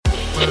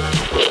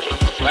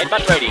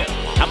Trademark Radio,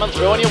 coming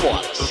through on your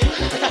wireless.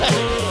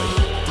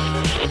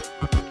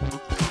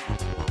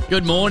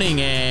 Good morning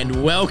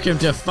and welcome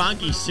to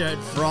Funky Shirt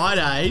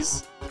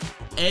Fridays.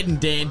 Ed and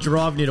Dan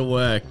driving you to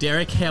work.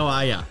 Derek, how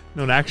are you?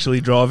 Not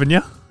actually driving you.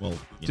 Well,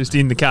 Just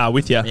in the car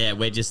with you. yeah,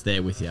 we're just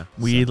there with you.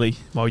 Weirdly,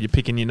 while you're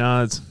picking your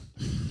nose.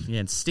 Yeah,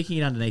 and sticking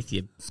it underneath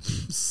your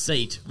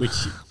seat, which,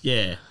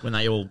 yeah, when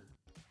they all...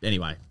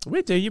 Anyway,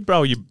 Where do you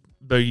roll your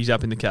boogies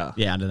up in the car?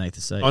 yeah, underneath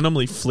the seat. I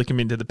normally flick them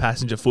into the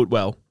passenger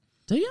footwell,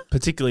 Do you?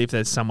 particularly if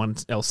there's someone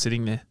else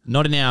sitting there.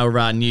 Not in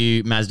our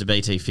new Mazda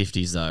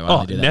BT50s, though. I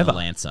only do that never. in the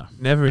Lancer.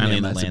 Never in Only the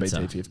in the Mazda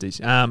Lancer.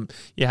 BT50s.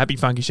 Yeah, happy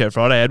Funky Shirt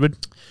Friday, Edward.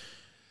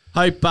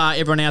 Hope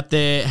everyone out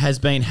there has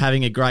been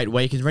having a great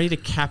week and ready to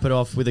cap it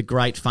off with a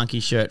great Funky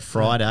Shirt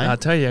Friday. I'll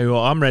tell you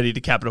what, I'm ready to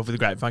cap it off with a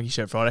great Funky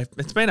Shirt Friday.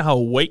 It's been a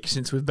whole week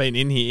since we've been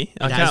in here.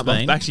 I've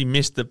actually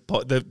missed the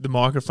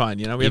microphone.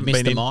 You know, You've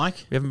missed the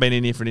mic? We haven't been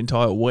in here for an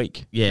entire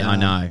week. Yeah, I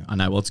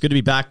know. Well, it's good to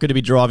be back. Good to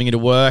be driving you to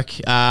work.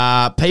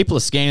 People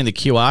are scanning the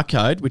QR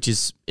code, which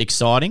is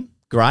exciting.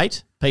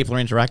 Great. People are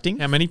interacting.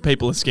 How many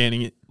people are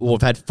scanning it? Well,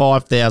 we've had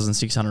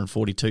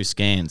 5,642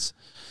 scans.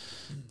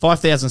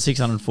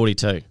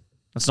 5,642.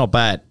 That's not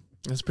bad.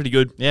 That's pretty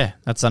good. Yeah,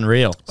 that's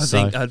unreal. I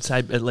think I'd say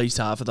at least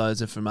half of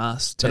those are from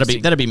us.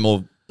 That'd be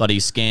more bloody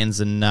scans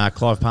than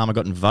Clive Palmer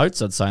got in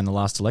votes, I'd say, in the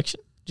last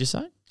election. Did you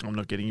say? I'm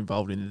not getting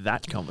involved in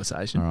that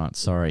conversation. All right,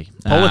 sorry.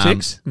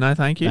 Politics? No,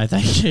 thank you. No,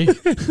 thank you.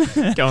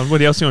 Go on.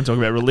 What else do you want to talk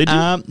about? Religion?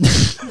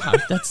 No,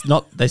 that's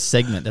not this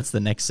segment. That's the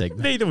next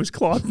segment. Neither was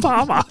Clive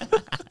Palmer.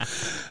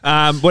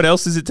 What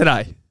else is it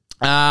today?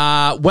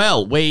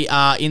 Well, we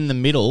are in the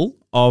middle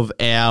of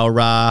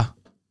our...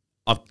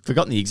 I've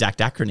forgotten the exact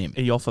acronym.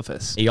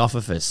 EOFIFIS.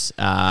 EOFIFIS.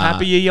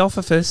 Happy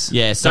EOFIFIS.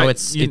 Yeah, so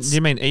do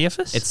you mean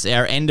EOFIS? It's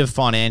our end of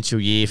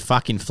financial year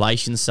fuck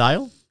inflation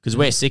sale because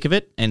we're sick of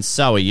it and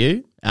so are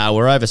you.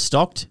 We're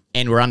overstocked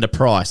and we're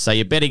underpriced. So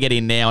you better get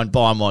in now and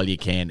buy them while you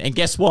can. And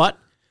guess what?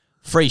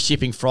 Free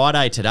shipping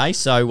Friday today.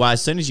 So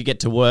as soon as you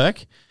get to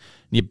work and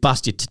you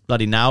bust your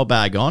bloody nail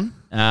bag on,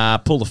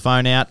 pull the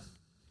phone out,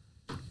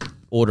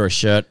 order a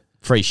shirt.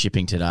 Free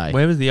shipping today.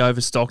 Where was the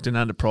overstocked and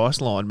underpriced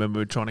line when we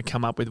were trying to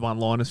come up with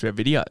one-liners for our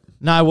video?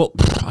 No, well,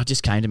 it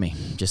just came to me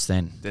just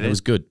then. It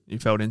was good. You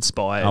felt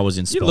inspired. I was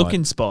inspired. You look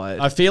inspired.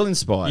 I feel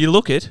inspired. You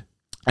look it.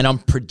 And I'm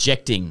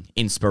projecting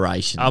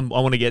inspiration. I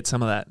want to get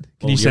some of that. Can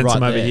Well, you send you're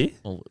some right over there. here?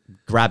 Well,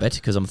 grab it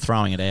because I'm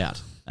throwing it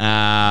out.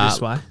 This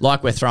way?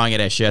 Like we're throwing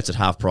out our shirts at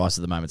half price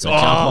at the moment. So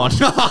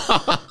jump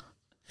on.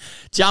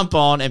 Jump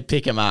on and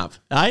pick them up.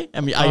 Hey?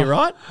 Are you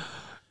right?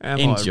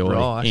 Enjoy.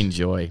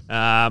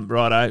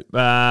 Righto.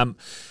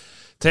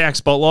 TX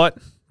Spotlight.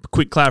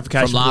 Quick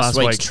clarification From last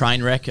week's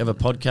train wreck of a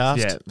podcast.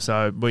 Yeah,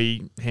 so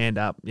we hand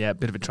up. Yeah,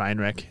 bit of a train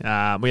wreck.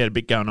 We had a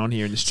bit going on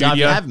here in the So studio. if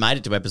you have made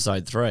it to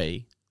episode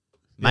 3,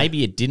 maybe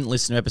you didn't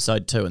listen to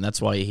episode 2 and that's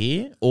why you're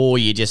here, or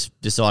you just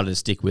decided to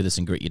stick with us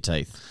and grit your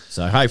teeth.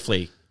 So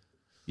hopefully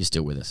you're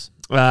still with us.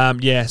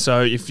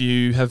 So if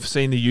you have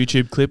seen the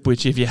YouTube clip,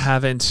 which if you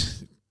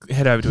haven't,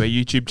 head over to our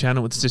YouTube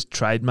channel. It's just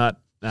Trademutt.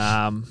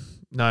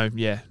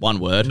 One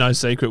word. No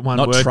secret, one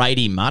Not word.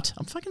 Tradie Mutt.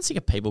 I'm fucking sick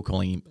of people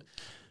calling him.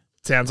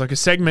 Sounds like a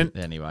segment.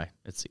 Anyway,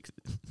 it's...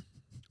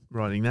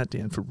 Writing that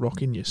down for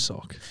rock in your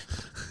sock.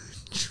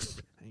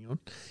 Hang on.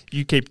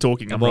 You keep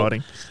talking, I'm Well-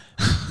 writing.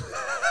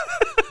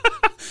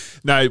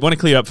 No, I want to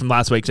clear up from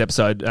last week's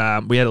episode.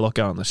 We had a lot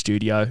going on in the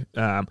studio.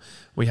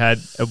 We had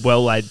a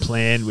well-laid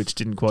plan, which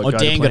didn't quite go to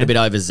Dan plan. got a bit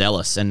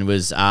overzealous and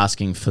was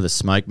asking for the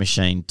smoke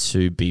machine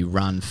to be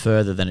run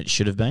further than it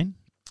should have been.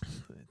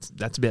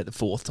 That's about the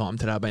 4th time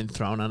today I've been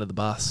thrown under the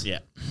bus. Yeah.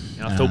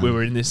 And I thought we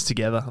were in this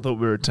together. I thought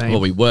we were a team. Well,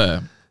 we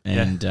were.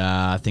 And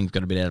I think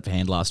got a bit out of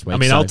hand last week. I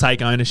mean, so. I'll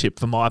take ownership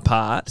for my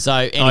part. So,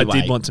 anyway.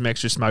 I did want some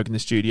extra smoke in the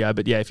studio,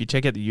 but yeah, if you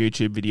check out the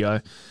YouTube video,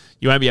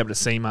 you won't be able to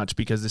see much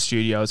because the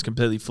studio is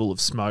completely full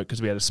of smoke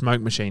because we had a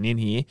smoke machine in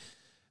here.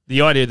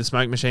 The idea of the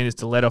smoke machine is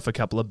to let off a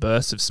couple of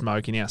bursts of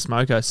smoke in our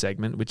Smoko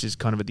segment, which is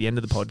kind of at the end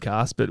of the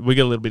podcast, but we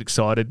got a little bit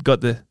excited, got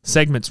the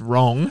segments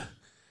wrong.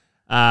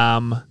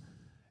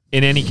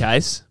 In any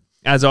case,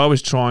 as I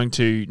was trying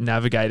to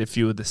navigate a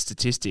few of the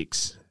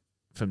statistics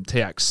from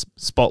TX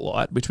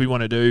Spotlight, which we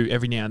want to do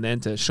every now and then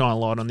to shine a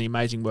light on the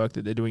amazing work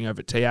that they're doing over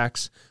at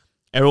TX,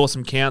 our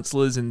awesome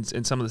counsellors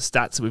and some of the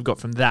stats that we've got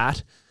from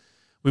that.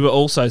 We were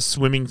also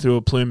swimming through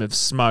a plume of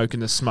smoke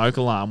and the smoke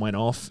alarm went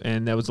off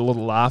and there was a lot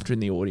of laughter in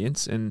the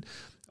audience and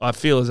I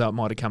feel as though it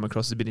might have come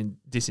across a bit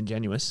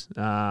disingenuous.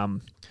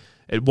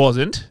 It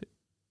wasn't.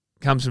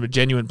 It comes from a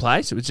genuine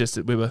place. It was just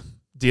that we were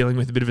dealing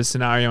with a bit of a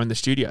scenario in the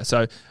studio.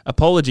 So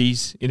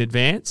apologies in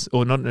advance,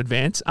 or not in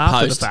advance,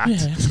 after Post. the fact.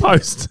 Yeah.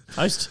 Post.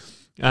 Post.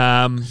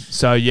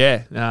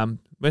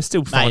 We're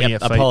still finding our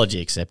feet.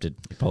 Apology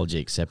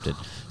accepted.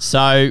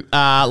 So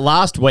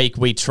last week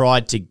we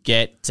tried to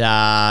get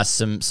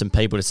some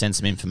people to send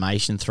some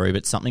information through,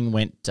 but something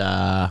went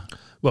wrong.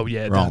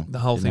 The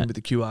whole thing that? with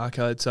the QR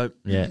code. So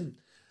Yeah.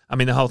 I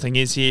mean, the whole thing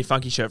is here,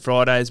 Funky Shirt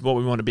Fridays, what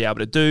we want to be able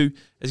to do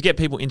is get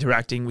people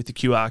interacting with the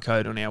QR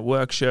code on our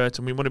work shirts,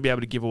 and we want to be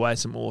able to give away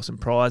some awesome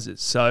prizes.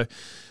 So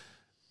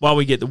while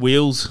we get the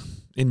wheels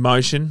in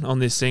motion on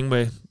this thing,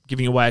 we're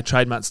giving away a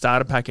trademark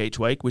starter pack each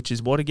week, which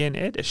is what again,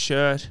 Ed? A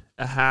shirt,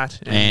 a hat,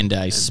 And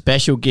a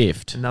special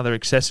gift. another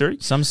accessory.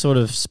 Some sort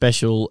of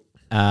special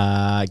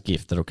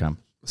gift that'll come.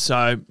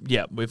 So,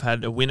 yeah, we've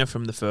had a winner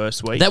from the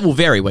first week. That will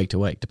vary week to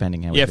week,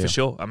 depending how we yeah, feel. for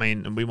sure. I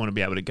mean, we want to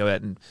be able to go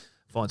out and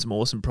find some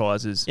awesome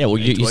prizes. Yeah, well,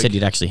 each you week, said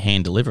you'd actually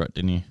hand deliver it,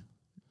 didn't you?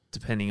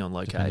 depending on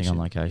location. Depending on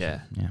location. Yeah,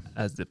 Yeah.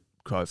 as the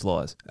crow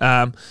flies.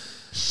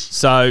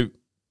 So,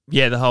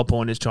 yeah, the whole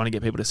point is trying to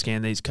get people to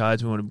scan these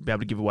codes. We want to be able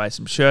to give away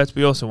some shirts.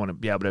 We also want to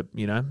be able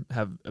to,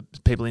 have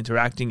people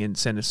interacting and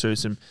send us through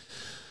some,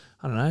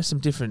 I don't know, some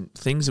different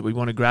things that we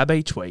want to grab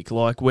each week,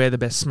 like where the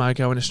best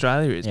smoko in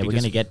Australia is. Yeah, we're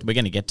because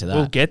gonna get to that.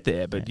 we'll get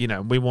there, but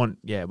we want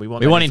that We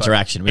want info.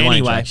 interaction. We want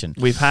Anyway, interaction.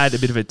 we've had a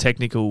bit of a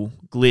technical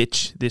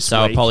glitch this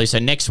So, week. Polly, so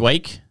next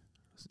week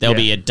there'll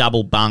Yeah. be a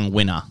double bung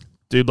winner.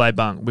 Double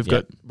bung. We've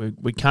Yep. got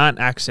we can't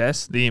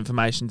access the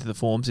information to the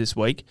forms this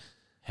week,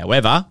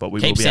 However, but we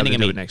keep will be able sending to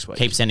them do in it next week.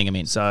 Keep sending them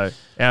in. So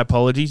our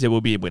apologies. There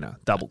will be a winner.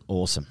 Double.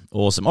 Awesome.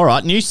 All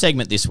right, new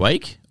segment this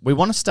week. We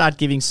want to start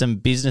giving some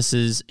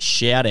businesses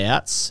shout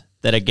outs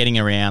that are getting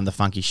around the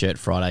Funky Shirt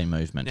Friday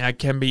movement. Now it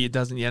can be. It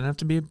doesn't. You don't have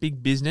to be a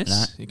big business.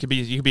 No. It could be.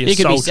 You could be a You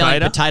could be sole selling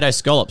trader. potato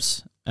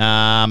scallops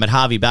at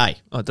Harvey Bay.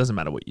 Oh, it doesn't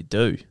matter what you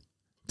do.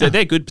 No.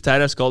 They're good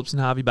potato scallops in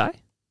Harvey Bay.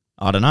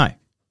 I don't know,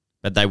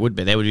 but they would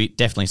be. There would be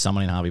definitely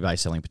someone in Harvey Bay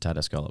selling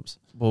potato scallops.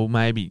 Well,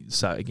 maybe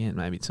so. Again,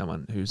 maybe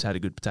someone who's had a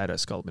good potato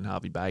scallop in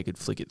Harvey Bay could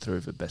flick it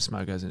through for best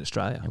smokers in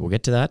Australia. We'll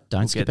get to that.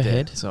 Don't We'll skip get there.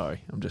 ahead. Sorry,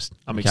 I'm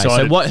Okay,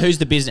 excited. so who's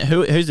the business?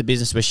 Who's the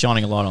business we're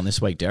shining a light on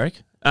this week,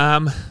 Derek?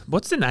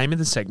 What's the name of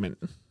the segment?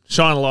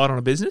 Shine a light on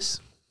a business.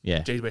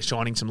 Yeah. Geez, we're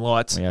shining some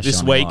lights. We are This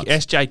shining week,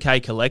 lights.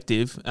 SJK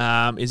Collective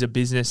is a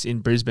business in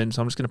Brisbane,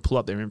 so I'm just going to pull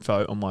up their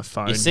info on my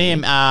phone. You see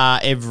them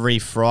every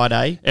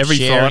Friday. Every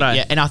sharing- Friday.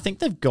 Yeah, and I think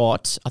they've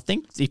got,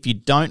 if you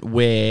don't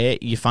wear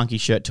your funky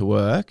shirt to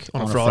work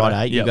On on, a a Friday,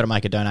 Friday, yep. you've got to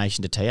make a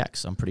donation to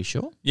TX, I'm pretty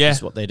sure. Yeah.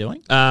 That's what they're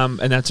doing. And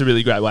that's a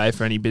really great way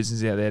for any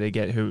business out there to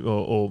get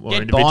or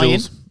Get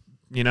individuals,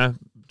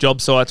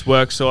 job sites,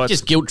 work sites,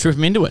 Just guilt trip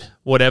them into it.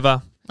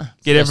 whatever.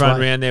 Get the best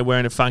everyone way. around there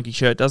wearing a funky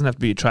shirt. Doesn't have to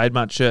be a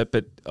trademark shirt,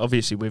 but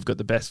obviously we've got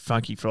the best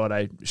Funky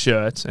Friday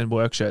shirts and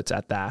work shirts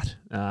at that.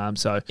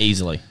 So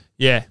Easily.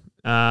 yeah,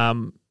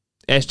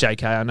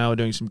 SJK I know are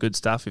doing some good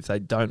stuff. If they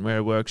don't wear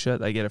a work shirt,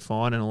 they get a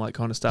fine and all that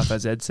kind of stuff,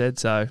 as Ed said.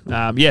 So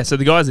so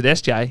the guys at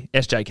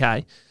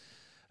SJK.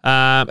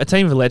 A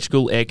team of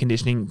electrical, air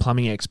conditioning,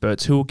 plumbing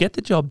experts who will get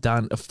the job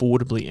done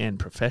affordably and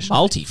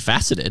professionally.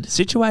 Multifaceted.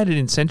 Situated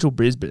in central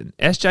Brisbane,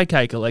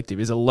 SJK Collective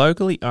is a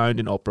locally owned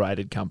and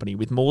operated company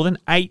with more than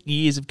 8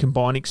 years of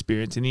combined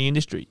experience in the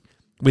industry.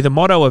 With a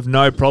motto of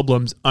no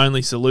problems,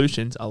 only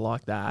solutions, I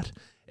like that.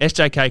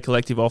 SJK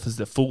Collective offers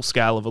the full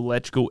scale of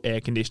electrical,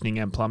 air conditioning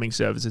and plumbing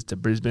services to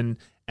Brisbane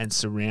and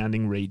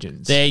surrounding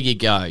regions. There you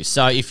go.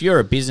 So if you're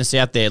a business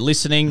out there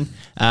listening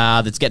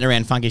that's getting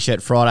around Funky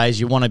Shirt Fridays,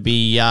 you want to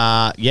be,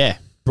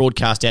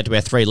 broadcast out to our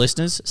 3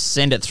 listeners,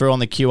 send it through on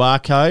the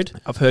QR code.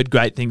 I've heard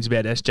great things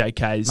about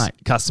SJK's Mate.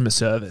 customer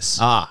service.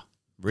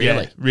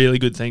 Really? Yeah, really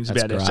good things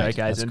That's about great. SJK's.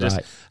 That's And great.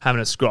 just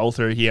having a scroll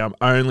through here, I'm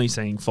only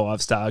seeing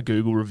 5-star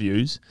Google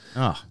reviews.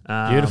 Oh,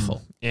 Um,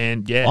 beautiful.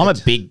 And yeah, I'm a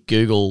big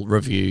Google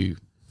review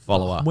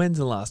follower. When's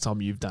the last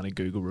time you've done a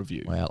Google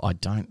review? Well, I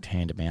don't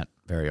hand them out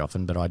very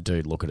often, but I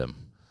do look at them.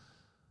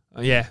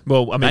 Yeah,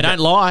 well, I mean, They don't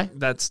lie.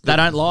 They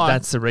don't lie.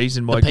 That's the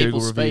reason why The people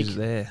Google reviews speak. are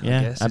there. I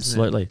Yeah, guess, isn't it?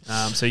 absolutely.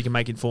 So you can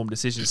make informed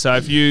decisions. So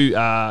if you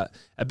are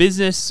a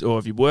business, or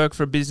if you work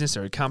for a business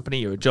or a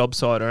company or a job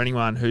site, or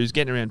anyone who's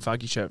getting around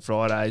Funky Shirt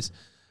Fridays,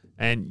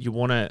 and you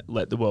want to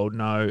let the world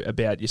know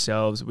about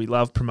yourselves, we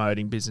love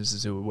promoting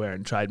businesses who are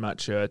wearing trademark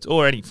shirts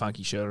or any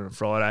funky shirt on a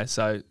Friday.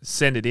 So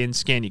send it in,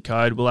 scan your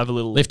code. We'll have a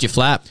little Lift your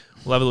flap.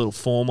 We'll have a little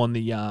form on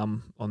the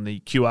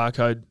QR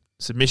code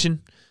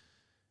submission,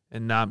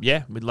 and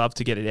we'd love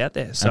to get it out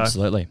there. So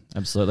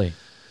Absolutely.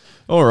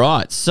 All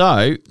right.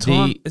 So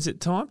is it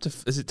time to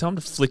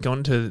flick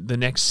on to the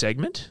next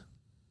segment?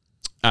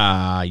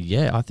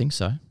 yeah, I think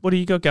so. What do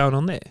you got going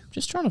on there?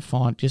 Just trying to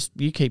find. Just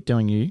you keep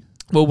doing you.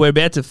 Well, we're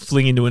about to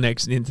fling into the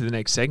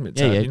next segment.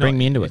 Yeah, if yeah, you're bring not-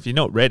 me into it. If you're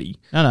not ready,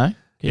 No.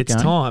 Keep it's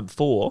going. time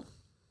for.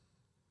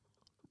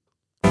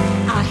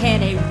 I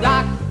had a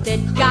rock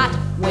that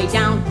got way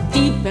down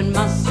deep in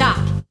my sock.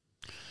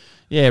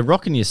 Yeah,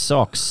 rocking your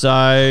socks.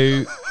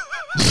 So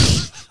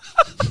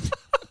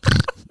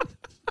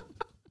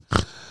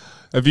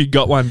Have you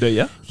got one? Do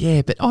you?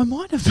 yeah, but I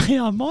might have.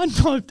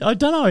 I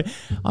don't know.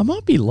 I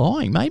might be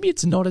lying. Maybe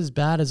it's not as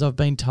bad as I've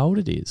been told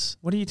it is.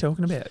 What are you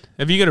talking about?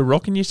 Have you got a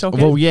rock in your sock?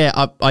 Well,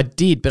 yeah, I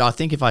did, but I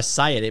think if I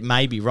say it, it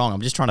may be wrong.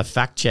 I'm just trying to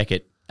fact check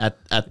it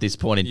at this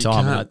point in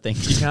time. And I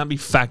think you can't be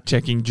fact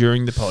checking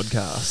during the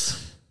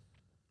podcast.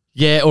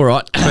 yeah, all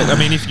right. But I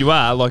mean, if you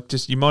are,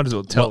 you might as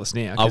well tell us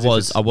now. I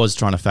 'cause if was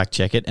trying to fact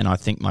check it, and I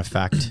think my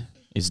fact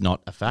is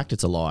not a fact;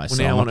 it's a lie. Well,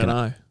 now I I'm not wanna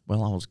gonna- know.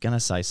 Well, I was going to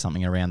say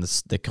something around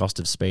the cost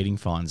of speeding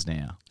fines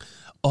now.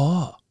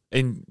 Oh,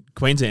 in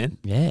Queensland,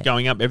 Yeah,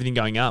 going up, everything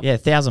going up. yeah,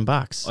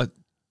 $1,000.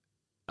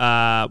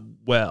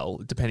 Well,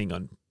 depending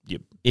on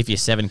if you're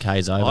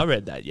 7Ks over. I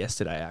read that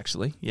yesterday,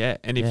 actually. Yeah,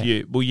 and if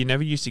you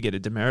never used to get a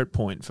demerit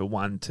point for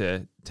 1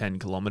 to 10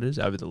 kilometres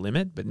over the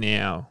limit, but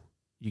now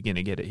you're going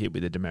to get it hit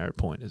with a demerit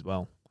point as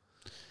well.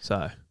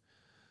 So,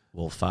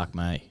 Well, fuck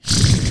me.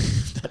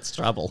 That's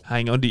trouble.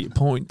 hang on to your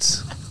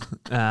points.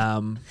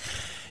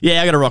 Yeah,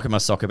 I got to rock in my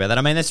sock about that.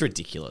 I mean, that's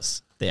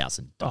ridiculous.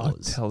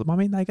 $1,000. Tell them. I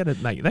mean, they got to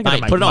make Mate,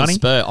 money. put it on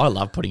Spur. I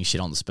love putting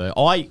shit on the Spur.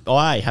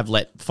 I have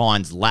let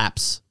fines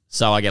lapse,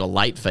 so I get a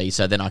late fee,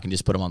 so then I can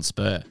just put them on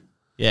Spur.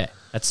 Yeah,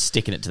 that's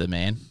sticking it to the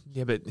man.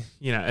 Yeah, but,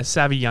 a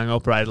savvy young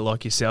operator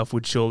like yourself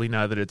would surely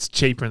know that it's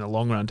cheaper in the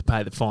long run to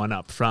pay the fine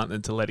up front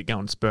than to let it go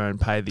on Spur and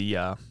pay the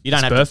You don't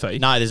Spur have fee.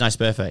 No, there's no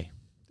Spur fee.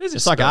 There's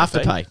It's a like Spur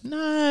fee. Afterpay.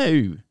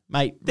 No,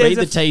 mate. There's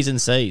Read the T's and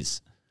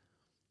C's.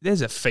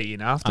 There's a fee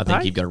in Afterpay. I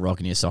think you've got a rock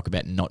in your sock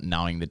about not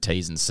knowing the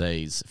T's and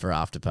C's for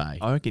Afterpay.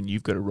 I reckon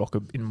you've got a rock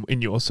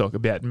in your sock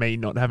about me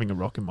not having a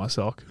rock in my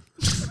sock.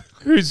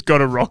 Who's got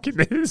a rock in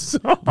their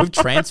sock? We've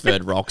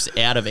transferred rocks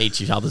out of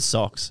each other's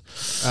socks.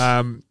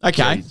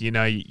 Okay. geez, you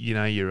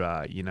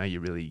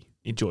really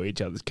enjoy each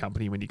other's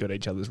company when you got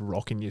each other's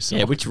rock in your sock.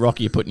 Yeah, which rock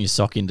are you putting your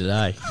sock in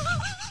today?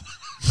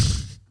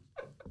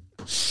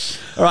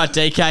 All right,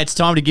 DK, it's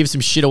time to give some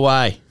shit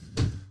away.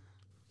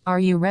 Are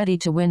you ready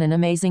to win an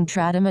amazing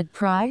Tradimate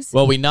prize?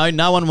 Well, we know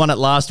no one won it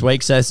last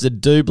week, so it's a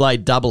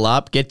Doobly double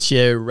up. Get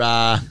your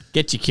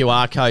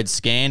QR code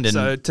scanned, and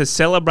So to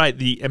celebrate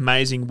the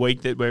amazing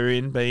week that we're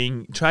in,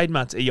 being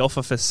Trademart's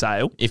e-offer for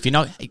sale, if you're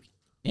not,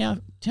 now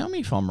tell me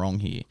if I'm wrong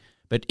here,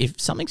 but if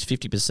something's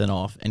 50%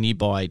 off and you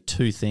buy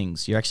 2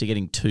 things, you're actually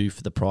getting 2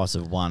 for the price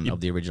of one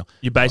of the original.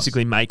 you're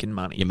basically making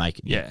money. You're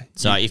making Yeah.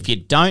 So if you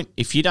don't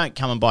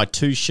come and buy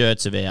 2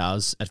 shirts of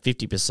ours at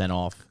 50%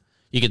 off,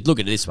 you could look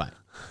at it this way.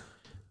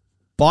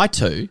 Buy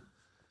 2,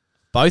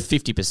 both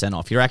 50%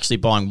 off. You're actually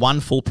buying one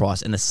full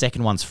price and the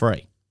second one's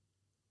free.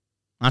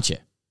 Aren't you?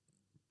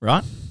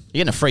 Right?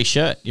 You're getting a free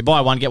shirt. You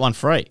buy one, get one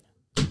free.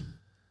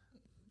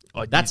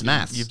 That's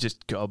maths. You've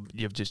just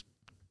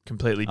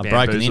completely I've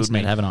broken the bamboozled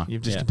internet, me. haven't I?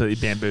 You've just Yeah.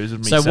 completely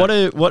bamboozled me. So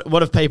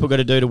what have people got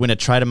to do to win a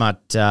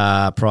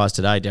Tradermart prize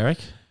today, Derek?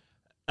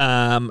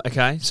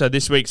 Okay, so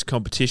this week's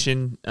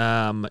competition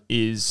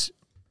is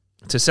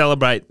to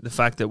celebrate the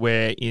fact that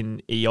we're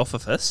in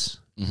e-office,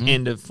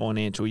 end of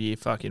financial year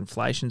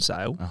inflation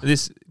sale.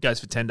 This goes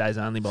for 10 days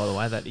only, by the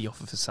way, that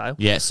e-office sale.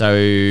 Yeah, so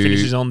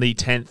Finishes on the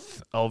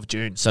 10th of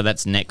June. So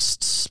that's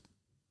next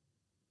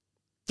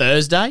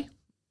Thursday?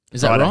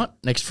 Is Friday. that right?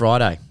 Next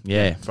Friday.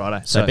 Yeah.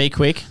 Friday. So be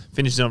quick.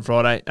 Finishes on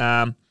Friday.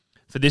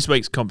 For this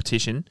week's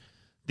competition,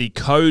 the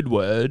code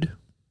word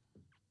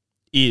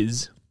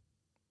is,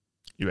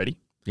 you ready?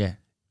 Yeah.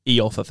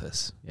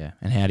 E-office. Yeah.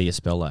 And how do you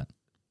spell that?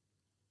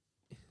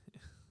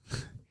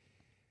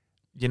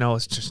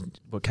 It's just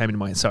what came into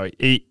my head.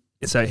 Sorry.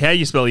 So how do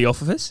you spell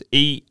E-office?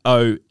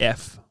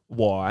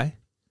 E-O-F-Y.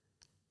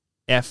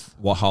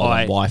 What? Hold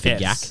on. Y for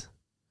yak.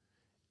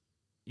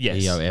 Yes.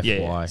 E-O-F-Y.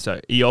 Yeah. So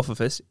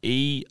E-office.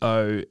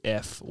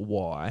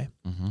 E-O-F-Y.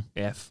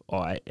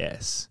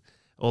 F-I-S.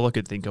 All I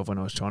could think of when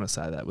I was trying to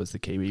say that was the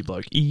Kiwi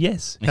bloke.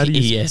 E-yes. How do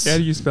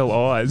you spell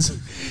eyes?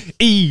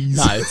 Ease.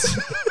 No, it's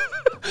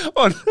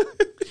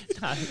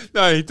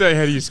No, how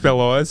do you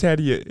spell eyes? How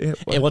do you...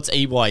 what's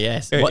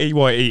E-Y-S? What?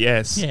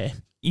 E-Y-E-S. Yeah.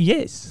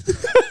 Yes.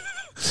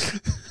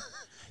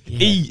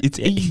 It's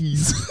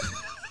ease.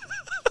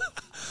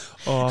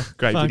 Oh,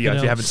 great Fucking video if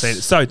hell. you haven't seen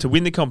it. So, to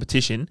win the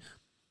competition,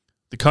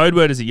 the code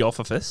word is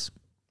E-office.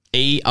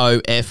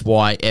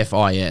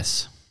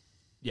 E-O-F-Y-F-I-S.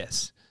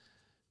 Yes.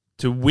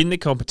 To win the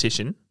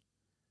competition,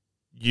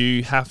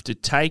 you have to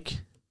take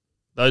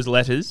those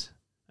letters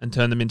and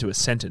turn them into a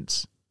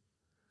sentence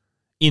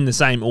in the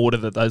same order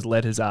that those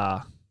letters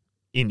are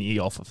in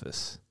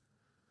E-office.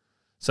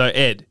 So,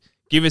 Ed,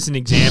 give us an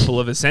example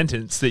of a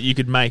sentence that you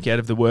could make out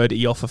of the word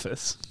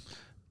E-office.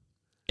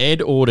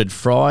 Ed ordered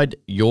fried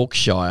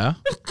Yorkshire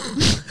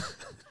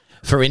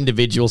for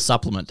individual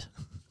supplement.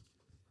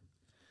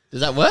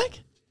 Does that work?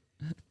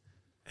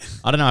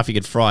 I don't know if you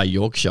could fry a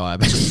Yorkshire,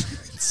 but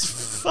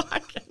it's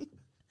fucking...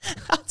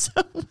 That's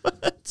a word.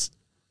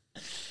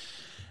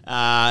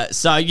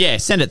 So, yeah,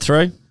 send it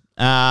through.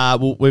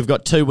 We've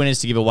got 2 winners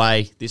to give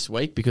away this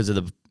week because of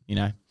the,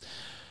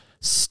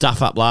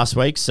 stuff up last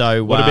week.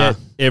 So What about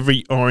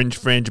every orange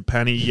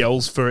frangipani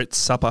yells for its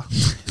supper?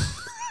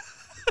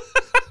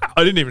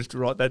 I didn't even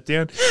write that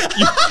down.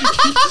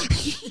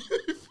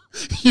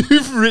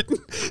 You've written...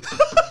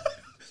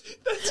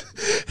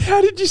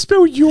 How did you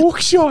spell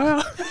Yorkshire?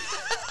 I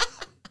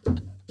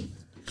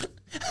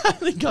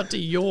only got to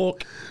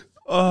York.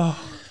 Oh,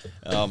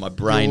 my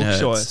brain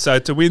Yorkshire. hurts. So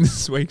to win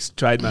this week's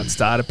Trademark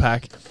Starter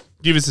Pack,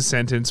 give us a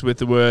sentence with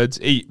the words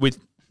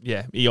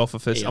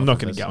E-office. I'm not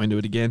going to go into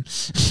it again.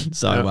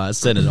 So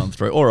send it on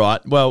through. All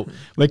right. Well,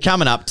 we're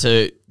coming up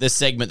to the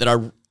segment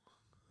that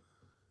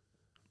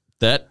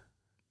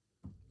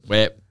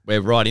we're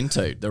right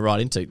into. They're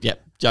right into.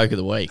 Yep. Joke of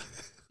the week.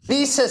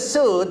 This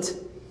suit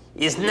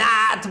is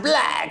not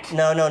black.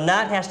 No,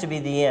 not has to be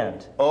the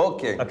end.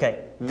 Okay.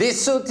 Okay.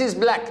 This suit is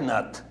black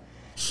nut.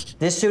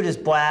 This suit is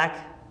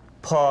black.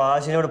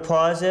 Pause. You know what a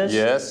pause is?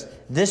 Yes.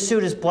 This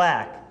suit is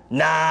black.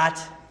 Not.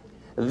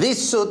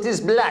 This suit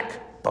is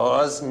black.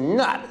 Pause.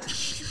 Not.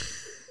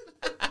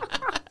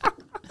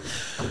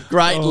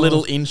 Great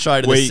little intro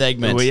to the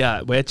segment.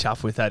 We're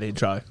chuffed with that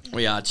intro.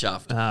 We are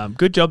chuffed.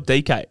 Good job,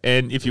 DK.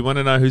 And if you want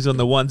to know who's on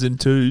the ones and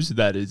twos,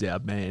 that is our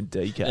man,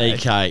 DK.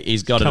 DK,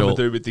 he's got it Coming all.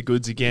 through with the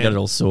goods again. Got it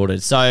all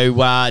sorted. So,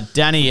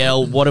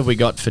 Danielle, what have we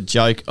got for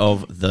joke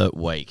of the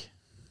week?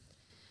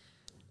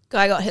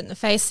 Guy got hit in the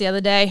face the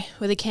other day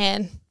with a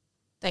can.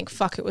 Thank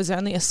fuck it was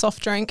only a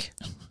soft drink.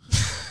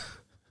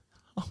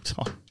 Hold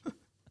on.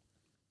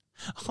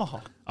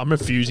 Oh. I'm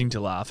refusing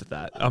to laugh at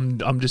that.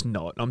 I'm just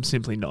not. I'm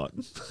simply not.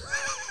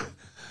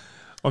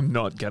 I'm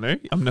not gonna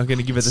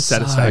give it the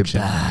satisfaction.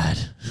 So bad.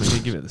 I'm gonna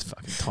give it this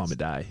fucking time of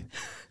day.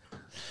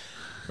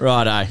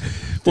 Righto.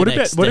 What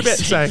about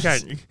say?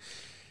 Okay,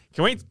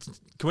 can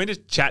we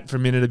just chat for a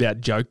minute about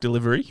joke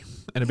delivery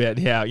and about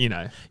how you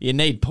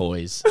need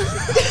poise.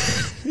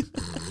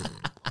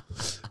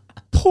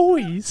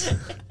 Poise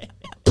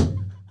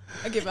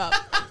I give up.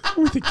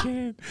 with a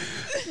can.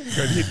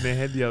 Got hit in the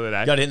head the other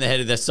day. Got in the head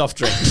of the soft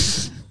drink.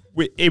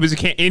 It was a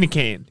can in a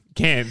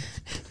can.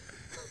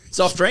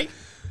 Soft drink?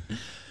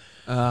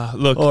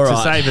 Look, All to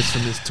right. save us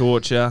from this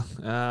torture,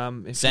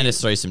 Send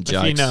us through some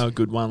jokes. If you know a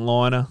good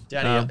one-liner.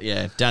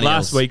 Danielle.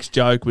 Last week's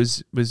joke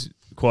was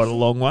quite a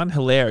long one,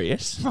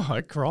 hilarious. Oh,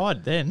 I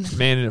cried then.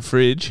 Man in a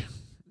fridge.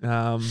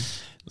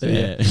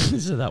 Yeah, this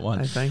is that one.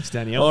 Hey, thanks,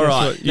 Danielle. All Guess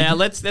right, what? now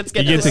let's get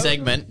to the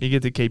segment. You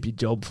get to keep your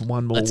job for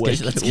one more Let's week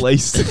get- at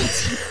least.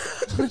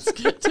 Let's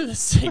get to the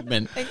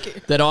segment Thank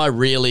you. that I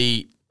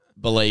really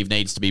believe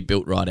needs to be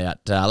built right out.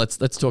 Let's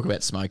talk about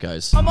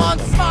smokos. I'm on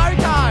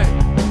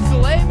Smoko, so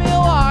leave me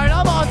alone.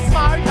 I'm on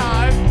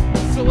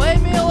Smoko, so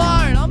leave me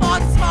alone. I'm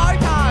on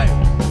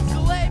Smoko,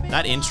 so leave me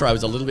That intro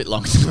was a little bit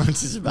longer than I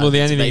anticipated. Well,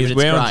 the only thing is it's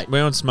we're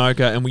great. on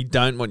Smoker and we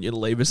don't want you to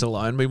leave us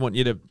alone. We want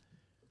you to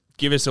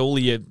give us all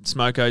your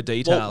Smoko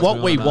details. What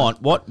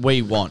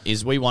we want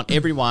is we want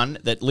everyone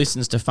that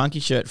listens to Funky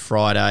Shirt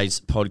Fridays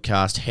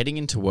podcast heading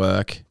into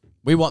work.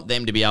 We want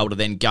them to be able to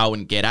then go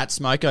and get at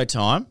Smoko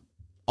time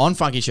on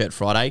Funky Shirt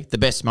Friday, the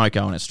best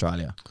Smoko in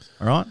Australia.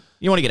 All right,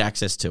 you want to get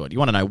access to it. You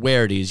want to know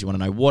where it is. You want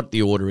to know what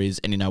the order is,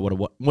 and you know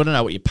want to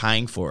know what you're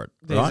paying for it.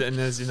 Right? And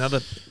there's another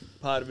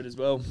part of it as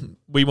well.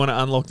 We want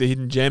to unlock the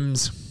hidden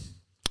gems.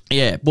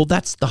 Yeah, well,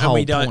 that's the whole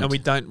point. And we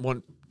don't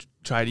want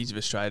tradies of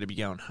Australia to be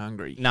going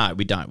hungry. No,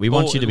 we don't. We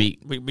want you to be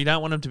We don't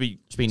want them to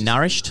be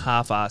nourished,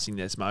 half-assing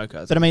their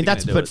smokers. But I mean,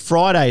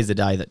 Friday is the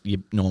day that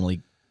you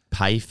normally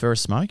pay for a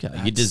smoker.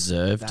 You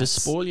deserve to that's-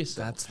 spoil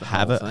yourself. that's the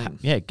whole thing.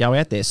 Yeah, go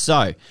out there.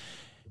 So,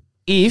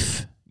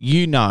 if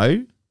you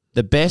know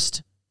the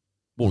best,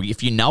 well,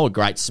 if you know a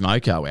great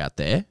smoko out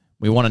there,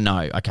 we want to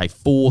know, okay,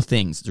 4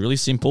 things. It's really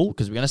simple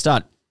because we're going to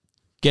start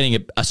getting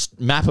a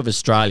map of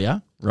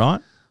Australia,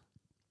 right?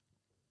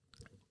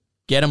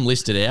 Get them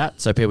listed out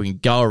so people can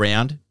go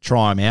around,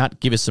 try them out,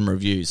 give us some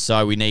reviews.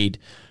 So we need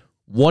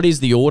what is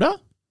the order,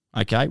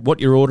 okay, what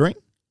you're ordering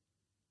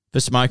for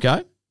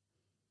smoko,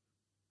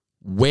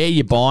 where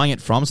you're buying it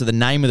from, so the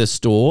name of the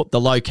store, the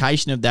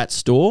location of that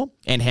store,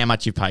 and how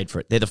much you paid for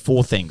it. They're the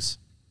 4 things.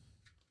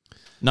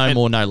 No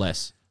more, no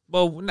less.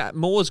 Well,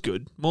 more's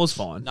good. More's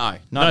fine. No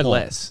no more.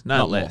 less. No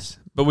Not less.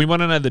 But we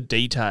want to know the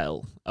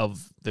detail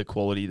of the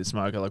quality of the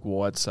smoker, like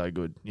why it's so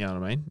good. You know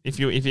what I mean?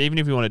 Even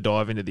if you want to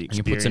dive into the You can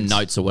experience, put some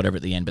notes or whatever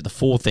at the end, but the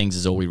 4 things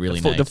is all we really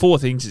need. the 4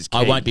 things is key.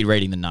 I won't be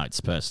reading the notes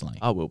personally.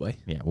 I will be.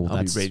 Yeah, well, I'll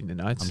be that's- reading the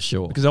notes. I'm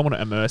sure. because I want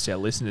to immerse our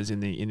listeners in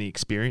the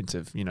experience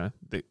of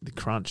the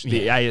crunch,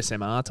 the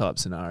ASMR type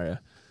scenario.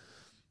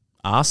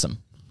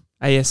 Awesome.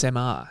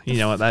 ASMR, you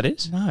know what that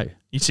is? No.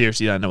 You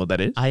seriously don't know what that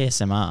is?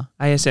 ASMR.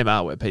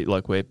 ASMR,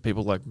 where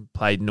people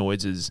played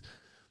noises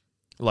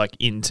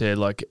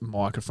into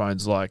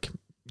microphones,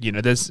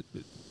 there's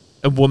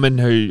a woman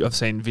who I've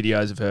seen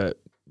videos of her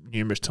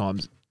numerous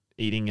times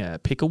eating a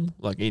pickle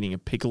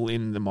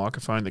in the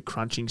microphone, the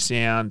crunching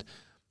sound,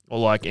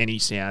 or any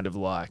sound of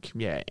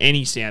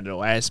any sound at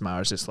all.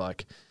 ASMR is just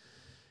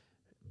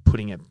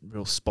putting a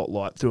real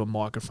spotlight through a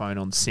microphone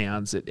on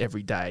sounds that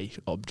everyday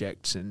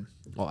objects and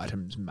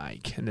items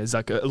make. And there's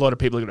a lot of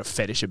people who got a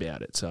fetish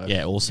about it. So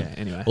Yeah, awesome. Yeah,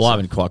 anyway, Well, I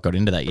haven't quite got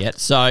into that yet.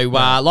 So,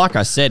 like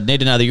I said, need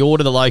to know the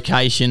order, the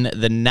location,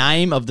 the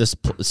name of the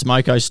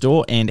smoko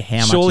store, and how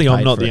much surely you paid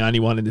I'm not for the it.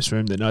 only one in this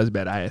room that knows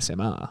about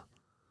ASMR.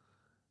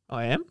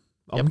 I am?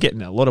 I'm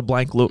getting a lot of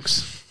blank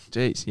looks.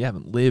 Jeez, you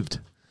haven't lived.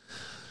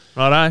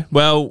 Righto.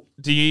 Well,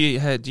 do you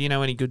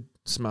know any good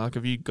smoke?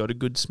 Have you got a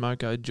good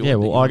smoko joint? Yeah, that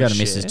well, you I go wanna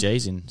to share? Mrs.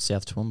 G's in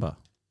South Toowoomba.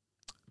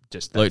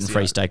 Just that's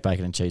Gluten-free the- steak,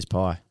 bacon, and cheese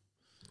pie.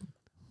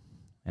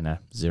 And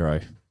a 0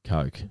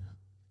 Coke.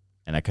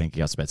 And that can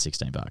cost about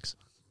 $16.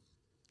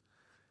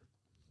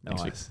 Nice.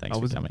 Thanks I for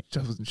wasn't- coming.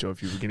 Just wasn't sure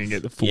if you were going to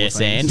get the full Yes,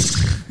 things.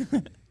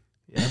 and?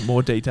 Yeah,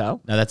 more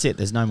detail. No, that's it.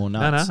 There's no more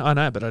nuts. No, I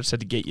know, but I just had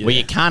to get you Well, there.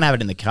 you can't have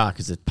it in the car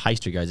because the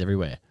pastry goes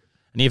everywhere.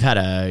 And you've had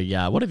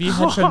what have you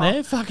had from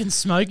there? Fucking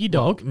smoky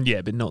dog.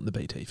 Yeah, but not in the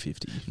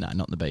BT50. No,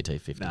 not in the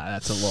BT50. No,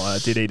 that's a lie. I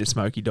did eat a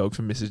smoky dog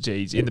from Mrs.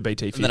 G's in the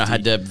BT50. And then I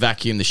had to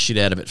vacuum the shit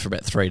out of it for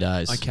about 3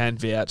 days. I can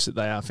vouch that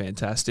they are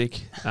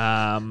fantastic.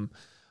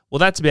 Well,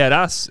 that's about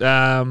us.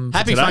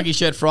 Happy Funky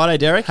Shirt Friday,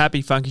 Derek.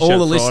 Happy Funky all Shirt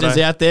the listeners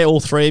Friday. out there, all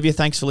three of you,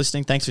 thanks for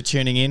listening. Thanks for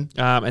tuning in.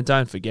 And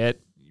don't forget,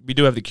 we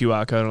do have the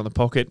QR code on the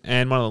pocket,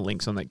 and one of the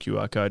links on that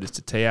QR code is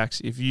to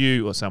TX. If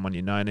you or someone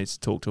you know needs to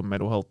talk to a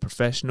mental health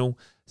professional,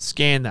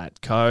 scan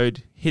that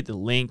code, hit the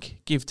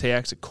link, give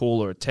TX a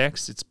call or a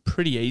text. It's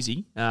pretty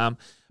easy.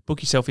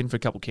 Book yourself in for a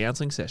couple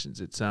counselling sessions.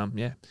 It's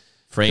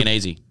free and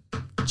easy.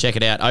 Check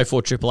it out,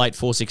 04888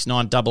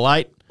 469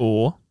 88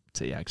 or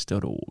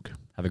tx.org.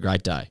 Have a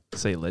great day.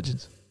 See you,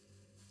 legends.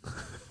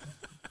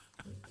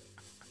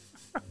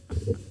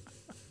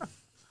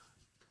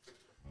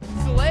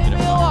 So leave me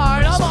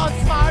alone, I'm on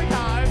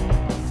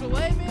Smoko. So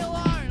leave me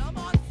alone, I'm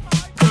on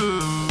Smoko.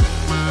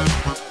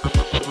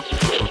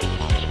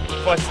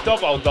 If I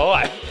stop, I'll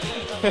die.